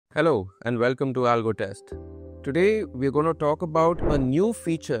Hello and welcome to AlgoTest. Today we're going to talk about a new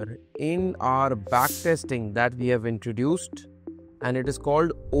feature in our backtesting that we have introduced, and it is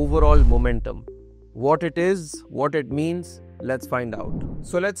called overall momentum. What it is, what it means, let's find out.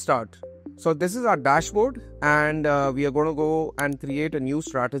 So let's start. So this is our dashboard, and we are going to go and create a new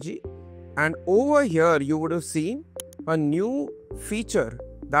strategy. And over here you would have seen a new feature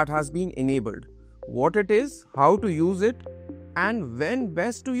that has been enabled. What it is, how to use it, and when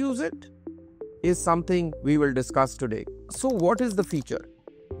best to use it is something we will discuss today. So what is the feature?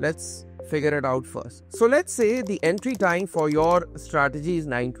 Let's figure it out first. So let's say the entry time for your strategy is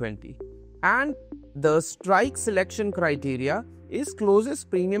 9:20 and the strike selection criteria is closest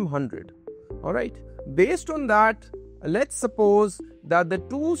premium 100. Alright, based on that, let's suppose that the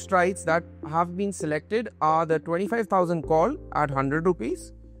two strikes that have been selected are the 25,000 call at 100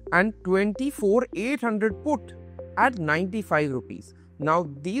 rupees and 24,800 put at 95 rupees. Now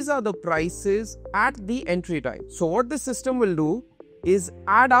these are the prices at the entry time. So what the system will do is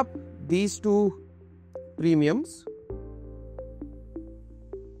add up these two premiums,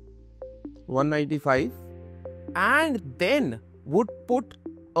 195, and then would put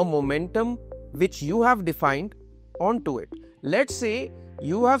a momentum which you have defined onto it. Let's say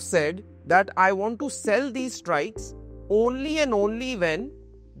you have said that I want to sell these strikes only and only when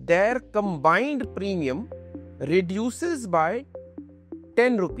their combined premium reduces by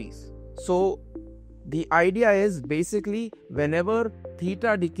 10 rupees. So the idea is basically whenever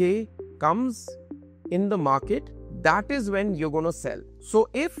Theta Decay comes in the market, that is when you're going to sell. So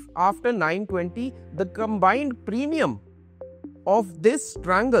if after 920 the combined premium of this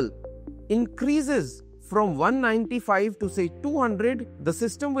strangle increases from 195 to say 200, the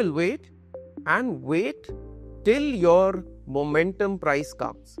system will wait till your momentum price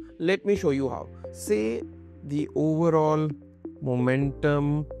comes. Let me show you how. Say the overall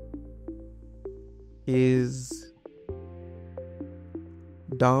momentum is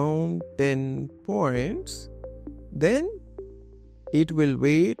down 10 points, then it will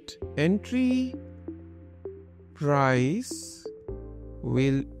wait. Entry price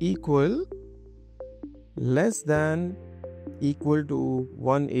will equal less than equal to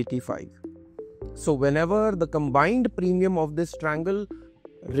 185. So whenever the combined premium of this triangle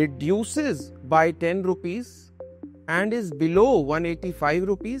reduces by 10 rupees and is below 185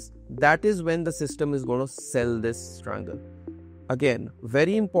 rupees, that is when the system is going to sell this triangle. Again,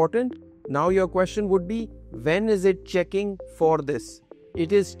 very important. Now your question would be, when is it checking for this?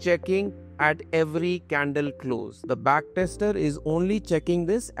 It is checking at every candle close. The backtester is only checking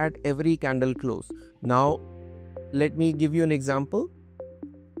this at every candle close. Now let me give you an example.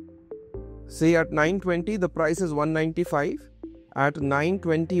 Say at 920 the price is 195, at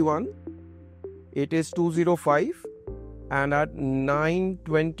 921 it is 205, and at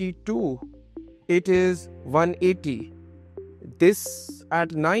 922 it is 180. This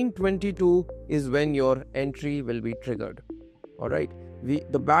at 922 is when your entry will be triggered. Alright, the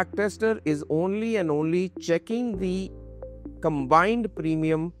backtester is only and only checking the combined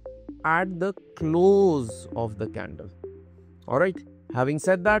premium at the close of the candle. Alright, having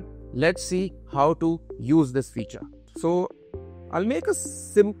said that, let's see how to use this feature. So I'll make a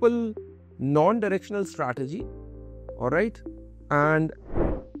simple non-directional strategy. Alright, and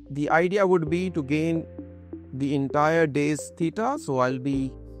the idea would be to gain the entire day's theta. So I'll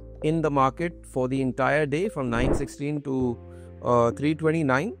be in the market for the entire day from 9:16 to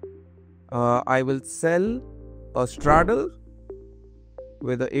 3:29. I will sell a straddle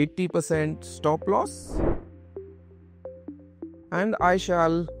with a 80% stop loss, and I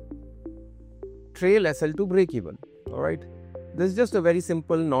shall trail SL to break even. Alright, this is just a very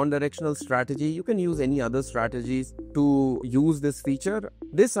simple non-directional strategy. You can use any other strategies to use this feature.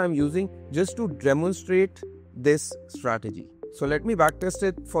 This I'm using just to demonstrate this strategy. So let me backtest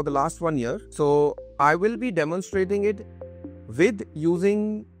it for the last 1 year. So I will be demonstrating it with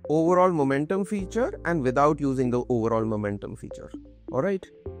using overall momentum feature and without using the overall momentum feature. Alright,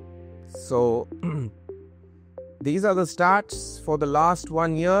 so these are the stats for the last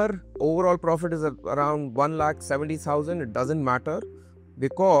 1 year. Overall profit is around 1,70,000. It doesn't matter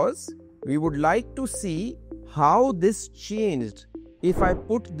because we would like to see how this changed if I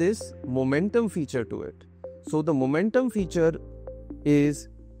put this momentum feature to it. So the momentum feature is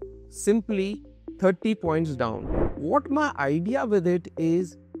simply 30 points down. What my idea with it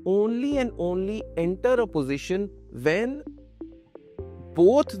is only and only enter a position when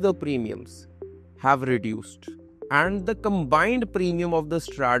both the premiums have reduced and the combined premium of the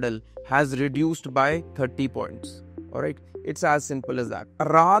straddle has reduced by 30 points. Alright, it's as simple as that.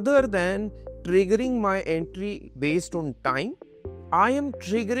 Rather than triggering my entry based on time, I am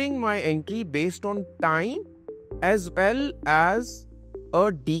triggering my entry based on time as well as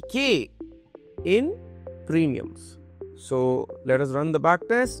a decay in premiums. So let us run the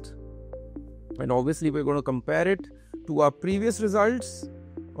backtest, and obviously we're going to compare it to our previous results.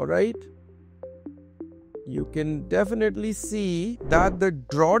 All right. You can definitely see that the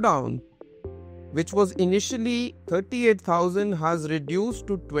drawdown, which was initially 38,000, has reduced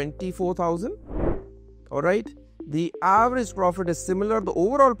to 24,000. All right. The average profit is similar. The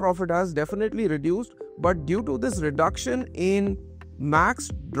overall profit has definitely reduced, but due to this reduction in max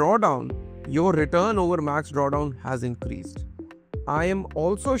drawdown, your return over max drawdown has increased. I am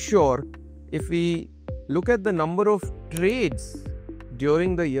also sure if we look at the number of trades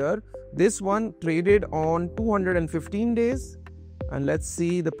during the year, this one traded on 215 days, and let's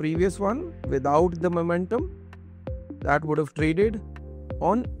see the previous one without the momentum, that would have traded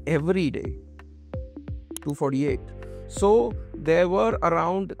on every day, 248. So there were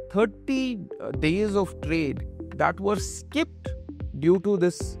around 30 days of trade that were skipped due to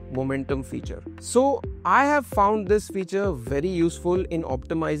this momentum feature. So I have found this feature very useful in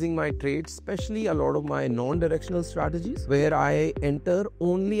optimizing my trades, especially a lot of my non-directional strategies, where I enter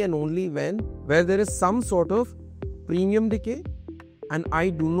only and only where there is some sort of premium decay, and I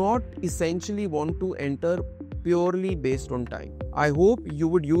do not essentially want to enter purely based on time. I hope you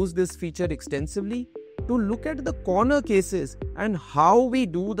would use this feature extensively to look at the corner cases and how we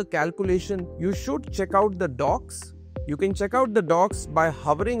do the calculation. You should check out the docs. You can check out the docs by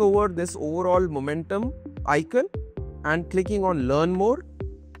hovering over this overall momentum icon and clicking on Learn More,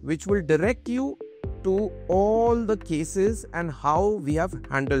 which will direct you to all the cases and how we have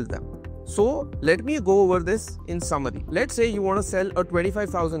handled them. So let me go over this in summary. Let's say you want to sell a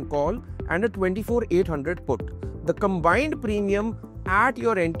 25,000 call and a 24,800 put. The combined premium at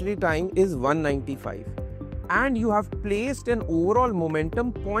your entry time is 195, and you have placed an overall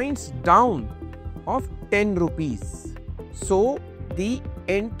momentum points down of 10 rupees. So the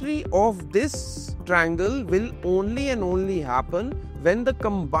entry of this triangle will only and only happen when the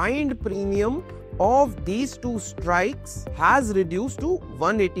combined premium of these two strikes has reduced to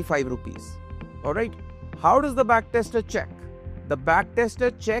 185 rupees. All right. How does the backtester check? The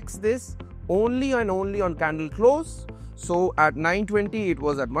backtester checks this only and only on candle close. So at 9:20 it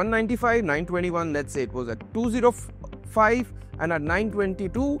was at 195, 9:21 let's say it was at 205, and at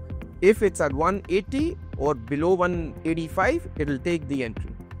 9:22 if it's at 180 or below 185, it will take the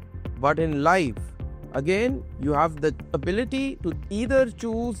entry. But in live, again, you have the ability to either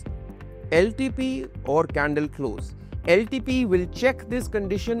choose LTP or candle close. LTP will check this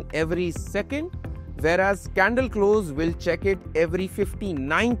condition every second, whereas candle close will check it every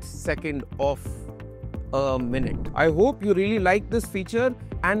 59th second of a minute. I hope you really like this feature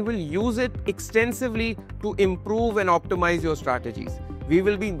and will use it extensively to improve and optimize your strategies. We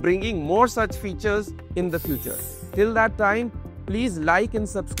will be bringing more such features in the future. Till that time, please like and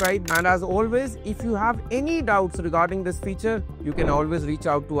subscribe. And as always, if you have any doubts regarding this feature, you can always reach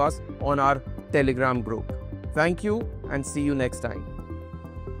out to us on our Telegram group. Thank you and see you next time.